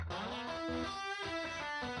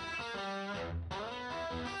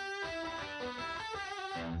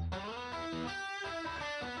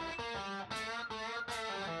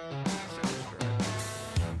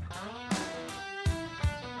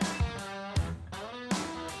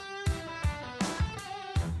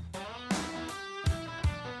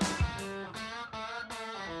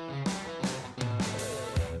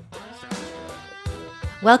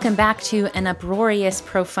Welcome back to an uproarious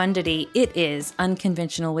profundity. It is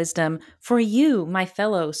unconventional wisdom for you, my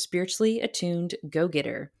fellow spiritually attuned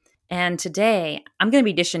go-getter. And today I'm going to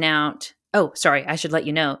be dishing out. Oh, sorry, I should let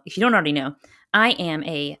you know. If you don't already know, I am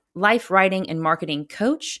a life writing and marketing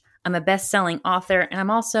coach. I'm a best-selling author, and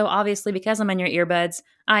I'm also, obviously, because I'm on your earbuds,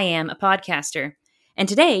 I am a podcaster. And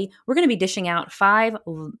today we're going to be dishing out 5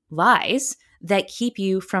 lies that keep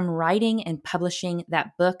you from writing and publishing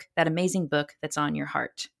that book, that amazing book that's on your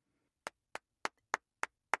heart.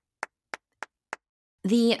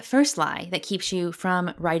 The first lie that keeps you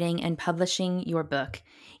from writing and publishing your book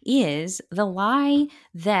is the lie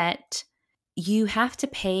that you have to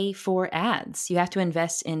pay for ads. You have to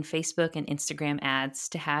invest in Facebook and Instagram ads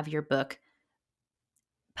to have your book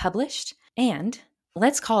published. And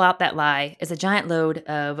let's call out that lie as a giant load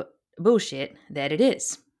of bullshit that it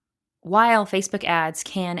is. While Facebook ads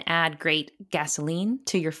can add great gasoline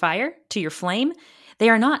to your fire, to your flame, they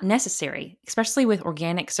are not necessary, especially with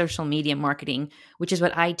organic social media marketing, which is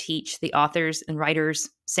what I teach the authors and writers,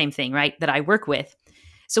 same thing, right, that I work with.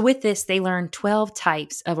 So with this, they learn 12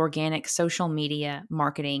 types of organic social media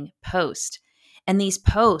marketing posts. And these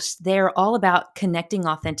posts, they're all about connecting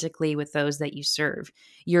authentically with those that you serve.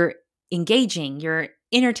 You're engaging, you're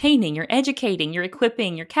entertaining, you're educating, you're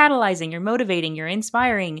equipping, you're catalyzing, you're motivating, you're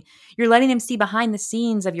inspiring. You're letting them see behind the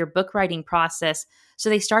scenes of your book writing process so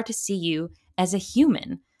they start to see you as a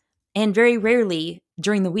human. And very rarely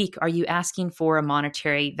during the week are you asking for a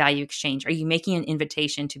monetary value exchange. Are you making an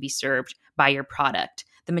invitation to be served by your product?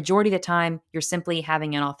 The majority of the time, you're simply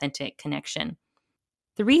having an authentic connection.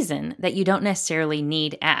 The reason that you don't necessarily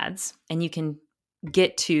need ads and you can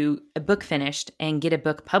get to a book finished and get a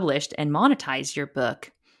book published and monetize your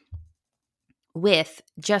book with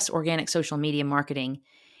just organic social media marketing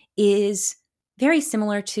is very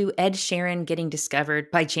similar to Ed Sheeran getting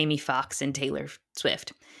discovered by Jamie Foxx and Taylor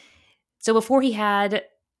Swift. So before he had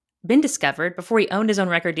been discovered, before he owned his own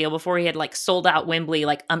record deal, before he had sold out Wembley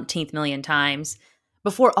umpteenth million times,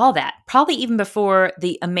 before all that, probably even before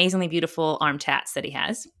the amazingly beautiful arm tats that he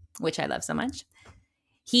has, which I love so much,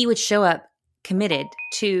 he would show up committed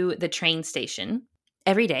to the train station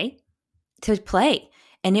every day to play.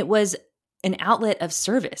 And it was an outlet of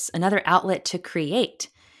service, another outlet to create.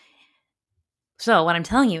 So what I'm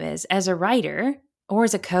telling you is, as a writer or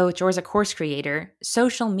as a coach or as a course creator,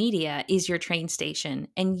 social media is your train station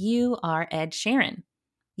and you are Ed Sheeran.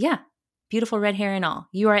 Yeah, beautiful red hair and all.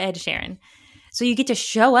 You are Ed Sheeran. So you get to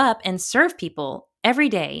show up and serve people every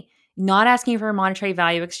day, not asking for a monetary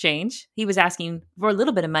value exchange. He was asking for a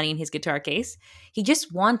little bit of money in his guitar case. He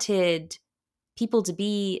just wanted people to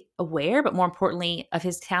be aware, but more importantly, of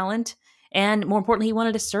his talent. And more importantly, he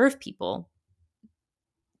wanted to serve people.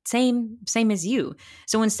 Same as you.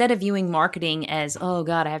 So instead of viewing marketing as, oh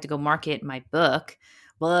God, I have to go market my book,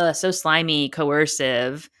 blah, so slimy,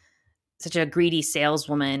 coercive, such a greedy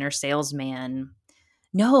saleswoman or salesman.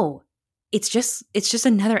 No, it's just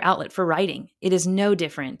another outlet for writing. It is no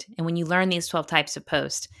different. And when you learn these 12 types of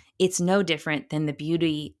posts, it's no different than the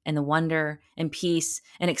beauty and the wonder and peace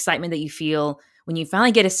and excitement that you feel when you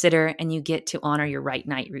finally get a sitter and you get to honor your write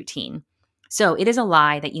night routine. So it is a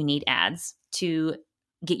lie that you need ads to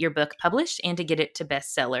get your book published and to get it to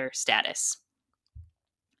bestseller status.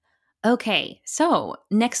 Okay, so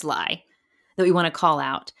next lie that we want to call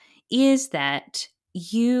out is that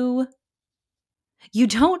you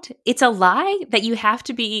don't, it's a lie that you have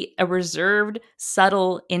to be a reserved,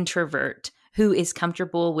 subtle introvert who is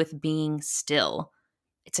comfortable with being still.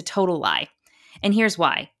 It's a total lie. And here's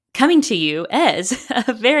why. Coming to you as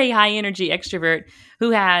a very high energy extrovert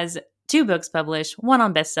who has 2 books published, 1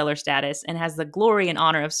 on bestseller status, and has the glory and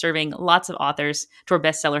honor of serving lots of authors toward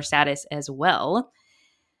bestseller status as well.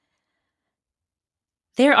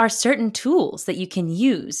 There are certain tools that you can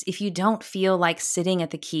use if you don't feel like sitting at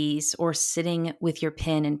the keys or sitting with your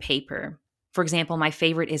pen and paper. For example, my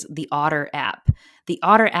favorite is the Otter app. The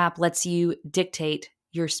Otter app lets you dictate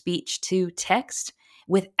your speech to text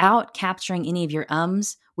without capturing any of your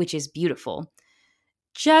ums, which is beautiful.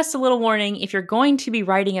 Just a little warning, if you're going to be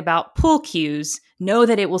writing about pull cues, know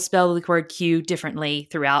that it will spell the word cue differently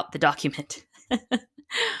throughout the document.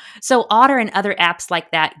 So Otter and other apps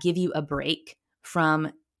like that give you a break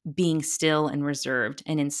from being still and reserved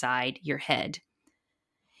and inside your head.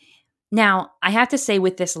 Now, I have to say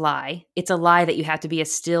with this lie, it's a lie that you have to be a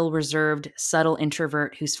still, reserved, subtle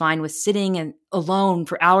introvert who's fine with sitting alone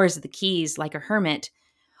for hours at the keys like a hermit.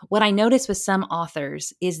 What I notice with some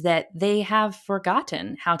authors is that they have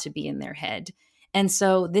forgotten how to be in their head. And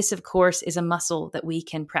so, this, of course, is a muscle that we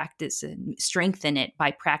can practice and strengthen it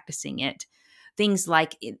by practicing it. Things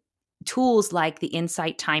like tools like the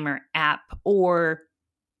Insight Timer app, or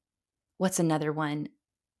what's another one?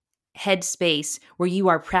 Headspace, where you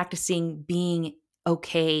are practicing being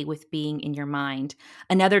okay with being in your mind.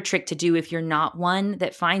 Another trick to do if you're not one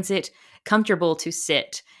that finds it comfortable to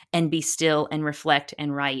sit and be still and reflect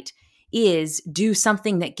and write is do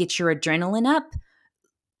something that gets your adrenaline up,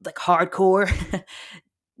 like hardcore.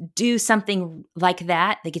 Do something like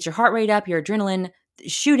that gets your heart rate up, your adrenaline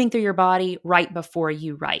shooting through your body right before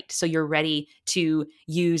you write. So you're ready to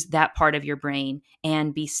use that part of your brain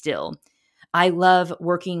and be still. I love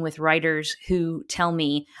working with writers who tell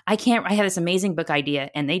me, I have this amazing book idea,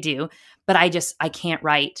 and they do, but I can't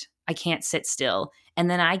write. I can't sit still. And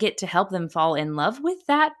then I get to help them fall in love with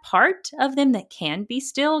that part of them that can be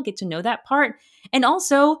still, get to know that part, and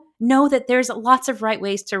also know that there's lots of right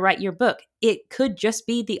ways to write your book. It could just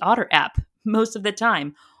be the Otter app most of the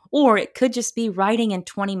time, or it could just be writing in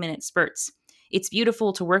 20-minute spurts. It's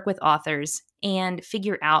beautiful to work with authors and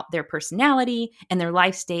figure out their personality and their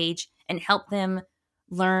life stage and help them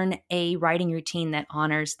learn a writing routine that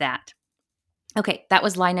honors that. Okay, that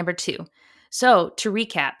was lie number 2. So, to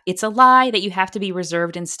recap, it's a lie that you have to be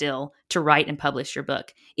reserved and still to write and publish your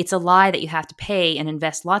book. It's a lie that you have to pay and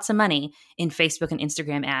invest lots of money in Facebook and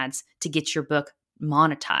Instagram ads to get your book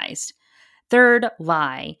monetized. Third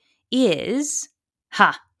lie is,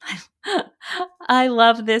 I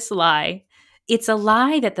love this lie. It's a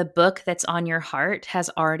lie that the book that's on your heart has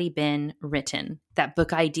already been written. That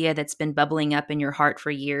book idea that's been bubbling up in your heart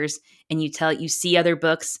for years, and you see other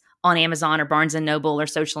books on Amazon or Barnes and Noble or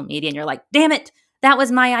social media, and you're like, damn it, that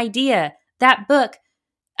was my idea. That book,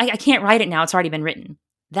 I can't write it now. It's already been written.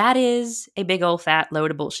 That is a big old fat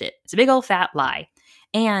load of bullshit. It's a big old fat lie.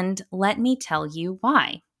 And let me tell you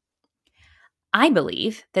why. I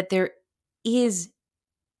believe that there is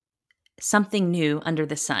something new under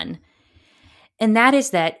the sun. And that is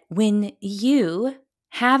that when you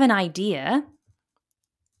have an idea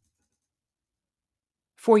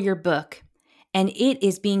for your book and it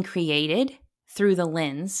is being created through the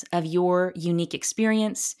lens of your unique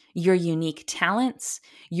experience, your unique talents,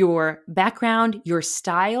 your background, your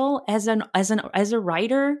style as a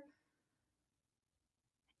writer,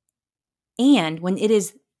 and when it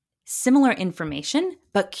is similar information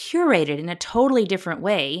but curated in a totally different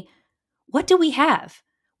way, what do we have?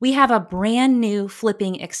 We have a brand new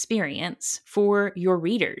flipping experience for your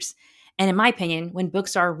readers. And in my opinion, when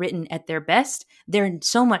books are written at their best, they're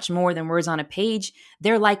so much more than words on a page.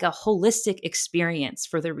 They're like a holistic experience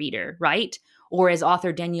for the reader, right? Or as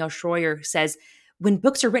author Danielle Schroyer says, when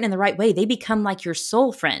books are written in the right way, they become like your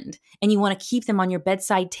soul friend, and you want to keep them on your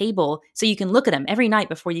bedside table so you can look at them every night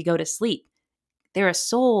before you go to sleep. They're a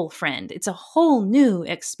soul friend. It's a whole new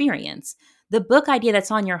experience. The book idea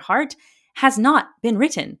that's on your heart has not been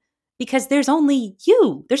written because there's only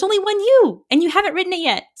you. There's only one you, and you haven't written it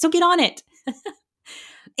yet. So get on it.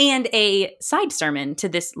 And a side sermon to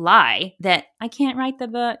this lie that I can't write the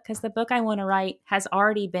book because the book I want to write has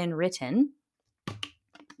already been written.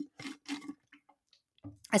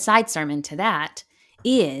 A side sermon to that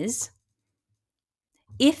is,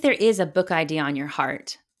 if there is a book idea on your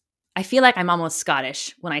heart, I feel like I'm almost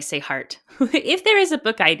Scottish when I say heart. If there is a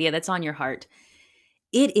book idea that's on your heart,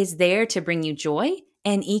 it is there to bring you joy,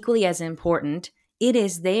 and equally as important, it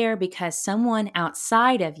is there because someone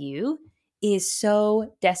outside of you is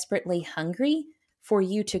so desperately hungry for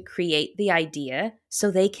you to create the idea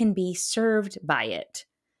so they can be served by it.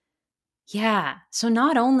 Yeah, so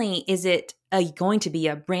not only is it going to be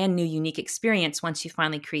a brand new unique experience once you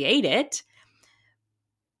finally create it,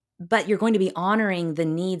 but you're going to be honoring the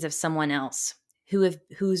needs of someone else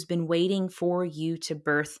who's been waiting for you to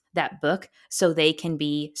birth that book so they can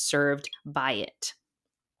be served by it.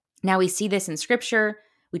 Now we see this in scripture.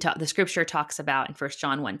 The scripture talks about in 1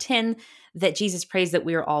 John 1:10 that Jesus prays that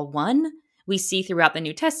we are all one. We see throughout the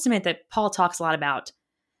New Testament that Paul talks a lot about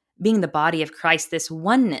being the body of Christ, this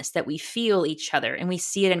oneness that we feel each other. And we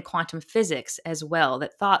see it in quantum physics as well,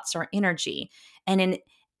 that thoughts are energy. And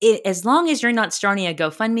as long as you're not starting a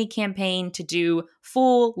GoFundMe campaign to do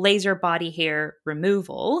full laser body hair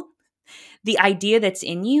removal, the idea that's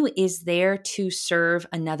in you is there to serve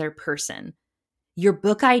another person. Your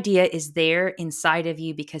book idea is there inside of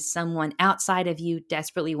you because someone outside of you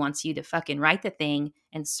desperately wants you to fucking write the thing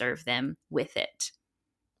and serve them with it.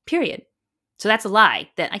 Period. So that's a lie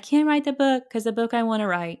that I can't write the book because the book I want to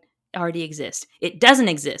write already exists. It doesn't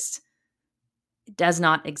exist. It does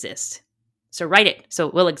not exist. So write it so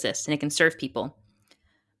it will exist and it can serve people.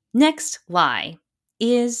 Next lie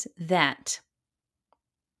is that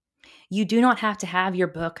you do not have to have your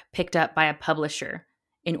book picked up by a publisher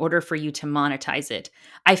in order for you to monetize it.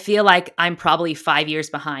 I feel like I'm probably 5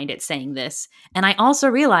 years behind at saying this. And I also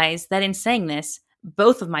realize that in saying this,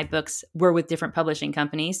 both of my books were with different publishing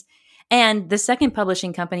companies. And the second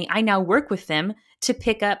publishing company, I now work with them to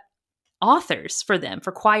pick up authors for them,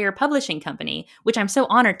 for Quire Publishing Company, which I'm so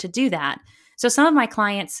honored to do that. So some of my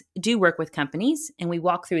clients do work with companies, and we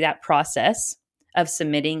walk through that process of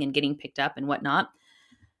submitting and getting picked up and whatnot.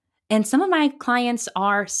 And some of my clients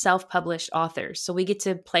are self-published authors. So we get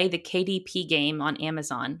to play the KDP game on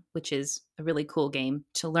Amazon, which is a really cool game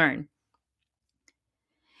to learn.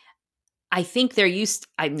 I think there used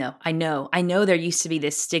I know there used to be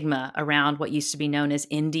this stigma around what used to be known as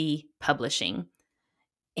indie publishing.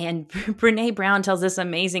 And Brené Brown tells this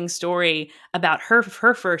amazing story about her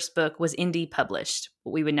first book was indie published,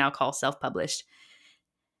 what we would now call self-published.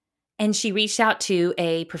 And she reached out to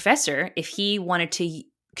a professor if he wanted to,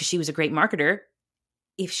 because she was a great marketer,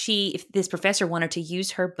 if this professor wanted to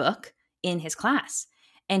use her book in his class.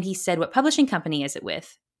 And he said, "What publishing company is it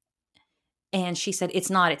with?" And she said, "It's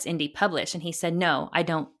not, it's indie published." And he said, "No, I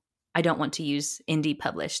don't want to use indie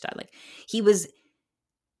published." He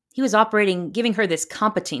was operating, giving her this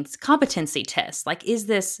competency test. Like, is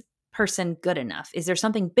this person good enough? Is there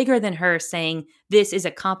something bigger than her saying this is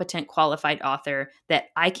a competent, qualified author that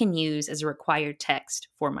I can use as a required text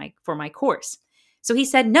for my course? So he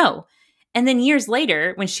said no. And then years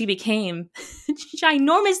later, when she became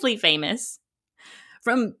ginormously famous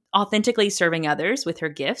from authentically serving others with her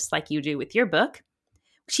gifts, like you do with your book,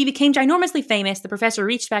 she became ginormously famous. The professor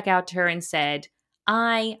reached back out to her and said,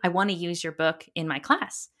 I want to use your book in my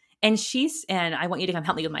class. And I want you to come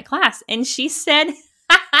help me with my class. And she said,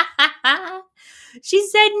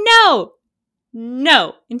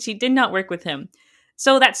 no. And she did not work with him.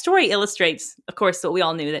 So that story illustrates, of course, what we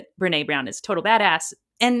all knew, that Brené Brown is a total badass.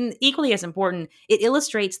 And equally as important, it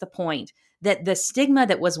illustrates the point that the stigma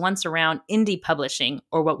that was once around indie publishing,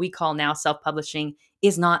 or what we call now self-publishing,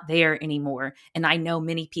 is not there anymore. And I know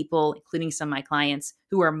many people, including some of my clients,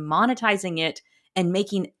 who are monetizing it and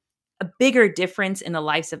making a bigger difference in the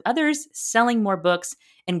lives of others, selling more books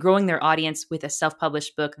and growing their audience with a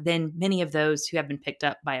self-published book than many of those who have been picked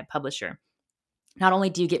up by a publisher. Not only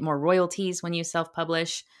do you get more royalties when you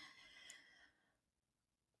self-publish,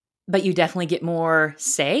 but you definitely get more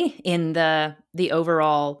say in the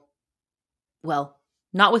overall, well,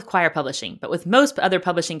 not with Quire Publishing, but with most other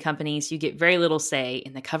publishing companies, you get very little say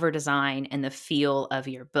in the cover design and the feel of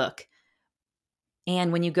your book.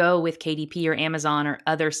 And when you go with KDP or Amazon or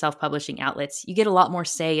other self-publishing outlets, you get a lot more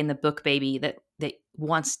say in the book baby that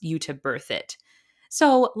wants you to birth it.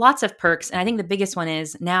 So lots of perks. And I think the biggest one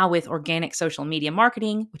is now with organic social media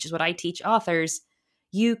marketing, which is what I teach authors,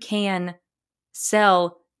 you can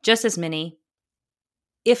sell just as many,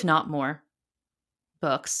 if not more,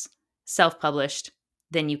 books self-published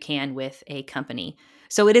than you can with a company.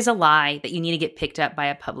 So it is a lie that you need to get picked up by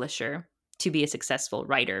a publisher to be a successful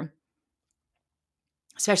writer.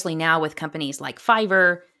 Especially now with companies like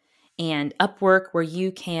Fiverr and Upwork, where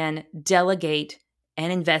you can delegate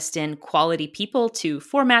and invest in quality people to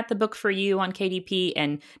format the book for you on KDP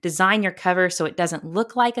and design your cover so it doesn't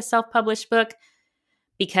look like a self-published book,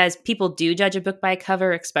 because people do judge a book by a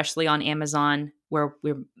cover, especially on Amazon, where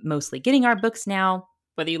we're mostly getting our books now,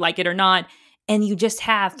 whether you like it or not. And you just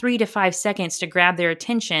have 3 to 5 seconds to grab their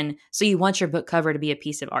attention. So you want your book cover to be a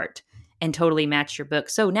piece of art and totally match your book.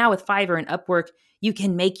 So now with Fiverr and Upwork, you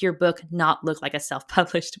can make your book not look like a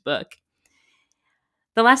self-published book.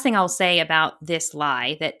 The last thing I'll say about this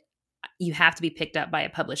lie, that you have to be picked up by a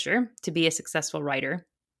publisher to be a successful writer,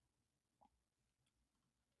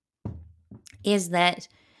 is that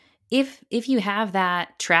if you have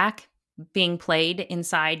that track being played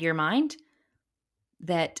inside your mind,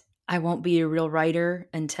 that I won't be a real writer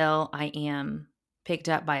until I am picked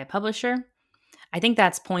up by a publisher, I think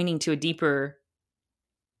that's pointing to a deeper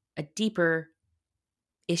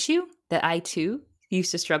issue that I too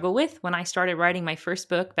used to struggle with when I started writing my first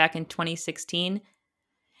book back in 2016.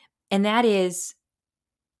 And that is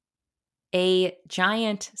a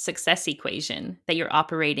giant success equation that you're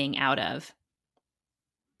operating out of.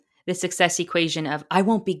 The success equation of, I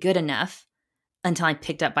won't be good enough until I'm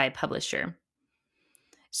picked up by a publisher.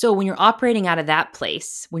 So when you're operating out of that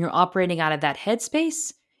place, when you're operating out of that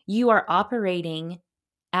headspace, you are operating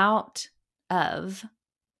out of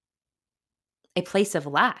a place of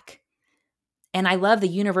lack. And I love the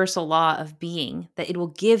universal law of being, that it will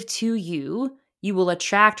give to you, you will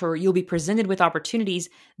attract, or you'll be presented with opportunities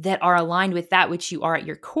that are aligned with that which you are at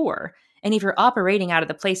your core. And if you're operating out of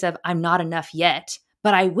the place of, I'm not enough yet,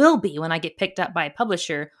 but I will be when I get picked up by a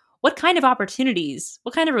publisher, what kind of opportunities,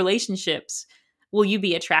 what kind of relationships will you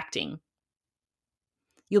be attracting?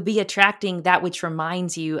 You'll be attracting that which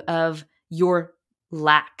reminds you of your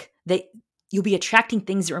lack, that you'll be attracting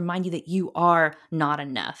things that remind you that you are not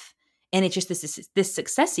enough. And it's just this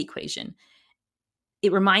success equation.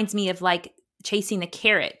 It reminds me of like chasing a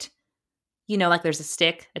carrot. You know, like there's a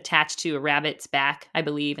stick attached to a rabbit's back, I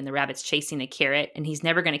believe, and the rabbit's chasing a carrot, and he's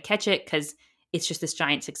never going to catch it because it's just this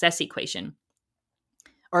giant success equation.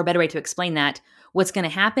 Or a better way to explain that, what's going to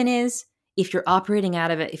happen is if you're operating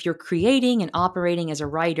out of it, if you're creating and operating as a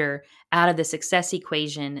writer out of the success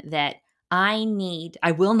equation that I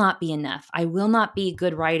will not be enough, I will not be a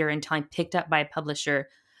good writer until I'm picked up by a publisher,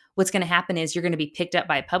 what's going to happen is you're going to be picked up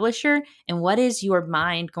by a publisher. And what is your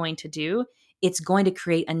mind going to do? It's going to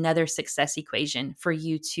create another success equation for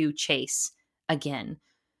you to chase again.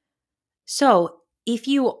 So if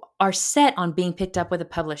you are set on being picked up with a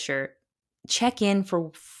publisher, check in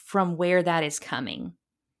from where that is coming.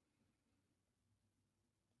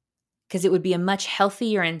 Because it would be a much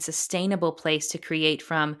healthier and sustainable place to create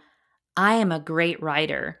from, I am a great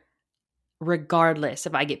writer, regardless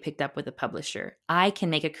if I get picked up with a publisher. I can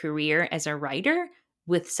make a career as a writer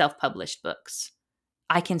with self-published books.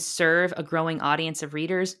 I can serve a growing audience of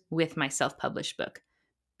readers with my self-published book,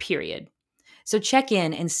 period. So check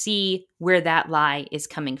in and see where that lie is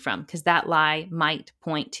coming from, because that lie might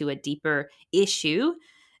point to a deeper issue,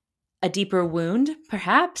 a deeper wound,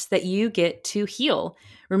 perhaps, that you get to heal.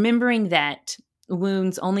 Remembering that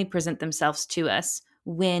wounds only present themselves to us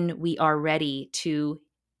when we are ready to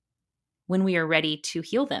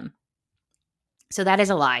heal them. So that is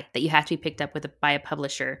a lie, that you have to be picked up by a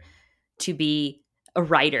publisher to be a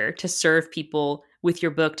writer, to serve people with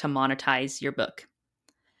your book, to monetize your book.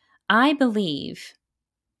 I believe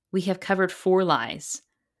we have covered 4 lies.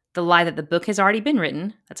 The lie that the book has already been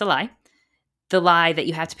written, that's a lie. The lie that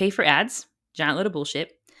you have to pay for ads, giant load of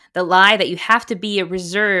bullshit. The lie that you have to be a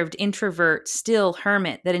reserved, introvert, still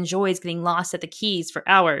hermit that enjoys getting lost at the keys for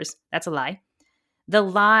hours, that's a lie. The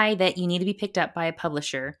lie that you need to be picked up by a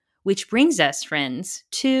publisher, which brings us, friends,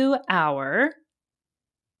 to our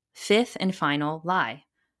 5th and final lie.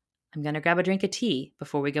 I'm going to grab a drink of tea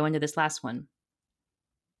before we go into this last one.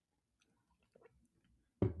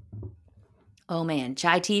 Oh man,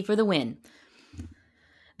 chai tea for the win.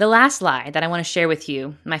 The last lie that I want to share with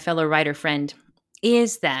you, my fellow writer friend,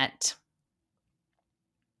 is that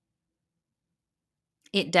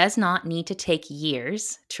it does not need to take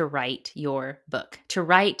years to write your book, to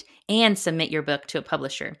write and submit your book to a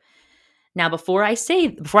publisher. Now, before I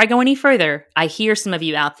go any further, I hear some of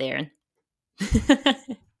you out there.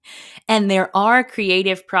 And there are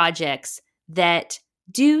creative projects that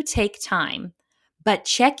do take time, but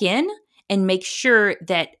check in and make sure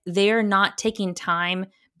that they're not taking time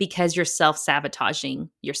because you're self-sabotaging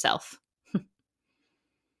yourself.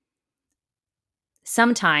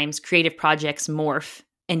 Sometimes creative projects morph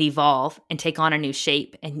and evolve and take on a new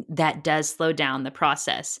shape, and that does slow down the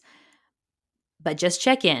process. But just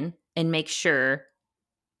check in and make sure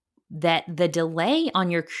that the delay on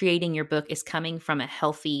your creating your book is coming from a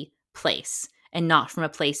healthy place and not from a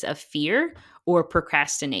place of fear or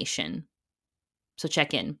procrastination. So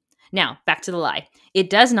check in. Now, back to the lie. It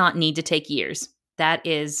does not need to take years. That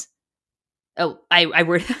is,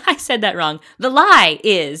 I said that wrong. The lie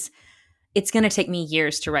is, it's going to take me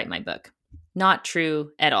years to write my book. Not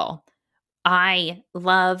true at all. I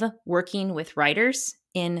love working with writers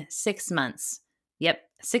in 6 months. Yep,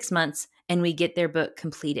 6 months, and we get their book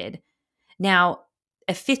completed. Now,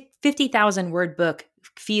 a 50,000 word book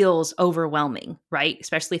feels overwhelming, right?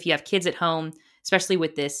 Especially if you have kids at home, especially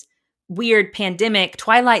with this weird pandemic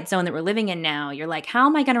twilight zone that we're living in now. You're like, how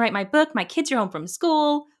am I going to write my book? My kids are home from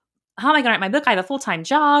school. How am I going to write my book? I have a full-time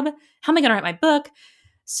job. How am I going to write my book?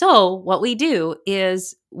 So what we do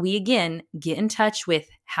is we, again, get in touch with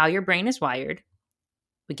how your brain is wired.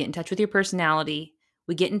 We get in touch with your personality.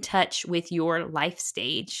 We get in touch with your life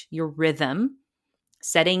stage, your rhythm,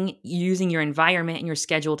 using your environment and your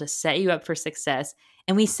schedule to set you up for success.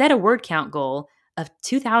 And we set a word count goal of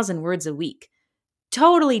 2,000 words a week.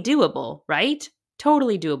 Totally doable, right?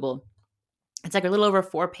 Totally doable. It's like a little over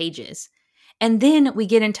 4 pages. And then we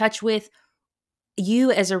get in touch with you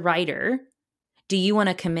as a writer. Do you want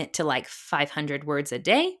to commit to like 500 words a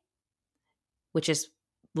day, which is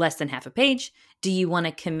less than half a page? Do you want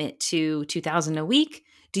to commit to 2,000 a week?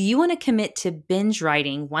 Do you want to commit to binge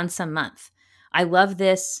writing once a month? I love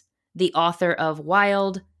this the author of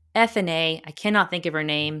Wild, F and A. I cannot think of her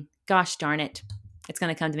name. Gosh darn it. It's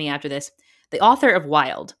going to come to me after this. The author of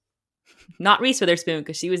Wild, not Reese Witherspoon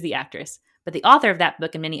because she was the actress, but the author of that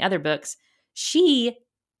book and many other books, she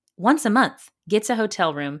once a month gets a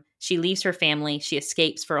hotel room. She leaves her family. She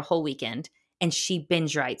escapes for a whole weekend and she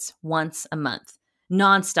binge writes once a month,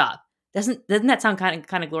 nonstop. Doesn't that sound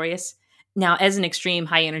kind of glorious? Now, as an extreme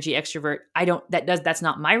high energy extrovert, that's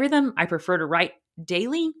not my rhythm. I prefer to write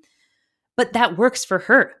daily, but that works for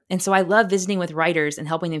her. And so I love visiting with writers and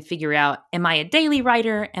helping them figure out, am I a daily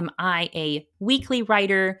writer? Am I a weekly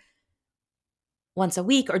writer once a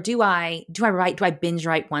week? Or do I binge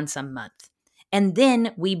write once a month? And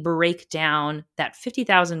then we break down that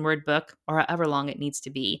 50,000 word book, or however long it needs to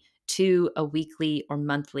be, to a weekly or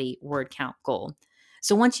monthly word count goal.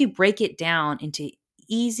 So once you break it down into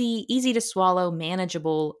easy to swallow,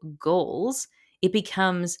 manageable goals, it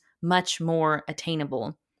becomes much more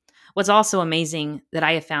attainable. What's also amazing that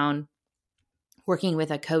I have found working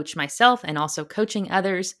with a coach myself and also coaching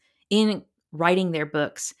others in writing their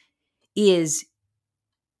books is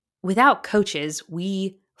without coaches,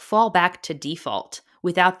 we fall back to default.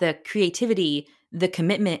 Without the creativity, the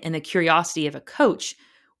commitment, and the curiosity of a coach,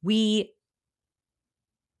 we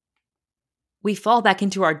fall back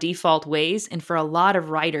into our default ways. And for a lot of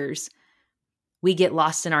writers, we get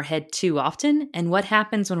lost in our head too often. And what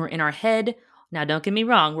happens when we're in our head? Now, don't get me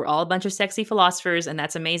wrong, we're all a bunch of sexy philosophers, and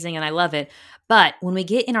that's amazing, and I love it. But when we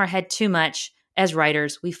get in our head too much as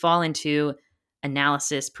writers, we fall into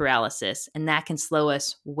analysis paralysis, and that can slow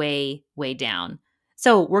us way, way down.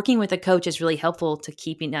 So working with a coach is really helpful to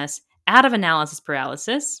keeping us out of analysis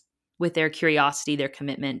paralysis with their curiosity, their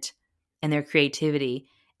commitment, and their creativity,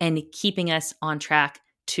 and keeping us on track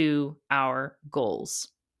to our goals.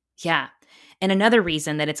 Yeah. And another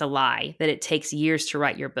reason that it's a lie that it takes years to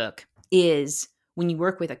write your book is when you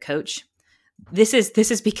work with a coach. This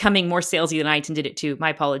is becoming more salesy than I intended it to. My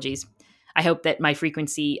apologies. I hope that my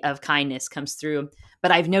frequency of kindness comes through.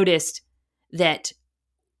 But I've noticed that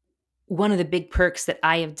one of the big perks that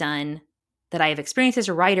I have done, that I have experienced as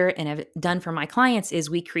a writer and have done for my clients, is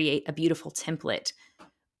we create a beautiful template.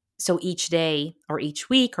 So each day or each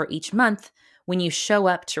week or each month, when you show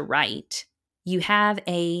up to write, you have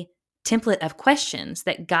a template of questions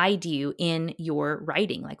that guide you in your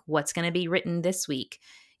writing, like what's going to be written this week.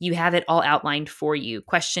 You have it all outlined for you,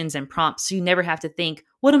 questions and prompts, so you never have to think,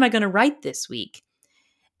 what am I going to write this week?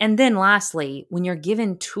 And then lastly, when you're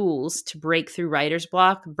given tools to break through writer's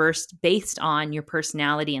block based on your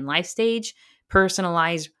personality and life stage,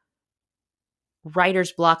 personalized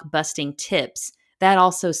writer's block busting tips, that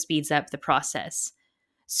also speeds up the process.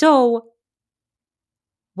 So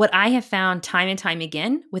what I have found time and time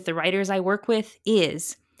again with the writers I work with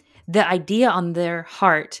is the idea on their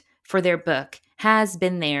heart for their book has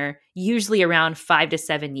been there usually around 5 to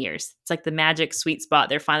 7 years. It's like the magic sweet spot.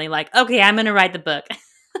 They're finally like, okay, I'm going to write the book.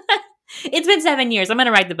 It's been 7 years. I'm going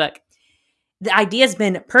to write the book. The idea's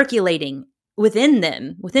been percolating within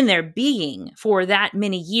them, within their being for that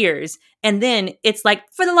many years. And then it's like,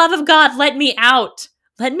 for the love of God, let me out.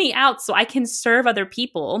 Let me out so I can serve other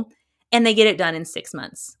people. And they get it done in 6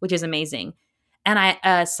 months, which is amazing. And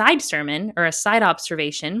a side sermon or a side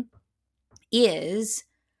observation is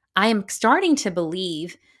I am starting to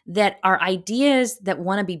believe that our ideas that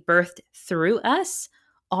want to be birthed through us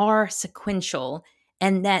are sequential,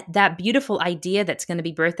 and that beautiful idea that's going to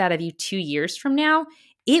be birthed out of you 2 years from now,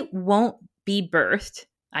 it won't be birthed.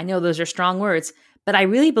 I know those are strong words, but I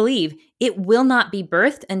really believe it will not be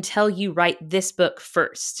birthed until you write this book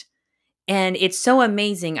first. And it's so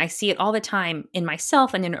amazing. I see it all the time in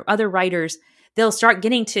myself and in other writers. They'll start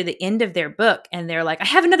getting to the end of their book and they're like, I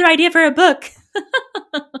have another idea for a book.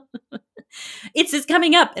 It's just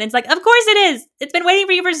coming up. And it's like, of course it is. It's been waiting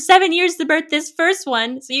for you for 7 years to birth this first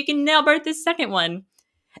one, so you can now birth this second one.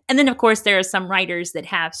 And then, of course, there are some writers that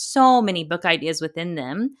have so many book ideas within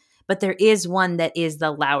them, but there is one that is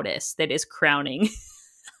the loudest, that is crowning.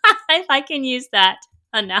 If I can use that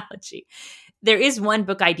analogy. There is one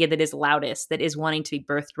book idea that is loudest, that is wanting to be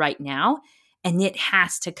birthed right now, and it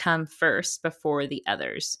has to come first before the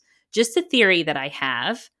others. Just a theory that I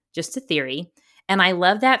have, just a theory. And I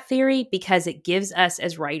love that theory because it gives us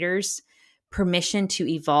as writers permission to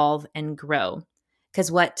evolve and grow.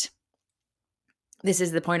 Because this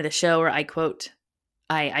is the point of the show where I quote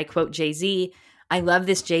Jay-Z. I love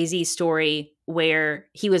this Jay-Z story where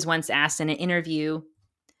he was once asked in an interview,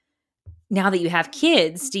 now that you have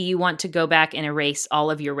kids, do you want to go back and erase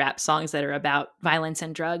all of your rap songs that are about violence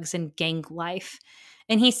and drugs and gang life?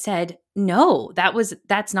 And he said, no,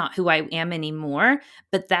 that's not who I am anymore,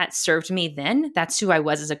 but that served me then. That's who I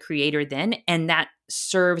was as a creator then. And that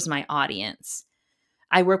serves my audience.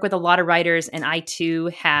 I work with a lot of writers, and I too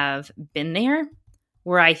have been there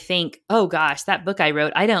where I think, oh gosh, that book I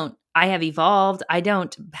wrote, I have evolved. I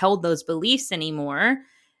don't hold those beliefs anymore.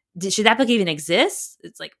 Should that book even exist?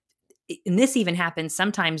 It's like, and this even happens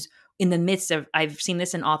sometimes in the midst of, I've seen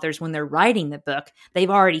this in authors when they're writing the book, they've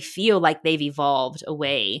already feel like they've evolved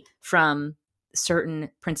away from certain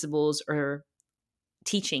principles or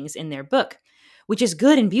teachings in their book, which is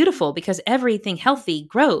good and beautiful because everything healthy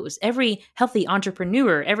grows. Every healthy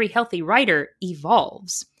entrepreneur, every healthy writer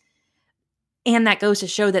evolves. And that goes to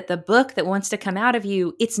show that the book that wants to come out of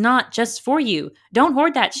you, it's not just for you. Don't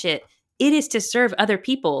hoard that shit. It is to serve other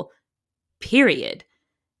people, period.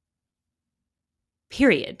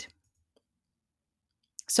 Period.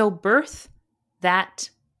 So birth that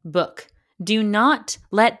book. Do not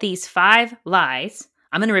let these 5 lies,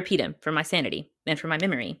 I'm going to repeat them for my sanity and for my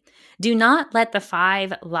memory. Do not let the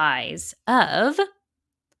 5 lies of,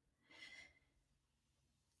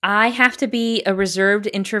 I have to be a reserved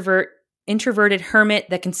introverted hermit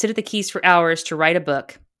that can sit at the keys for hours to write a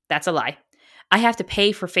book. That's a lie. I have to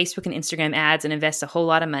pay for Facebook and Instagram ads and invest a whole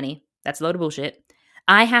lot of money. That's a load of bullshit.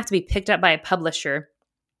 I have to be picked up by a publisher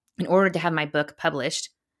in order to have my book published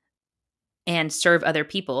and serve other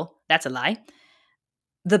people. That's a lie.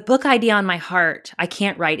 The book idea on my heart, I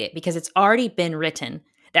can't write it because it's already been written.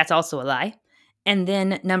 That's also a lie. And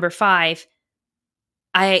then number 5,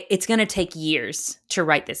 it's going to take years to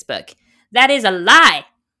write this book. That is a lie.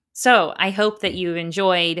 So I hope that you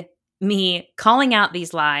enjoyed me calling out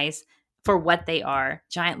these lies for what they are,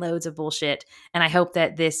 giant loads of bullshit. And I hope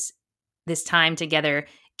that this time together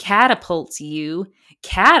catapults you,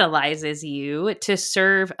 catalyzes you to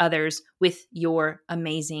serve others with your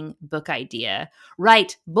amazing book idea.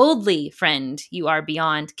 Write boldly, friend. You are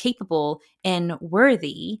beyond capable and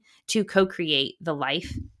worthy to co-create the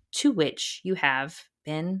life to which you have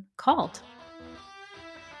been called.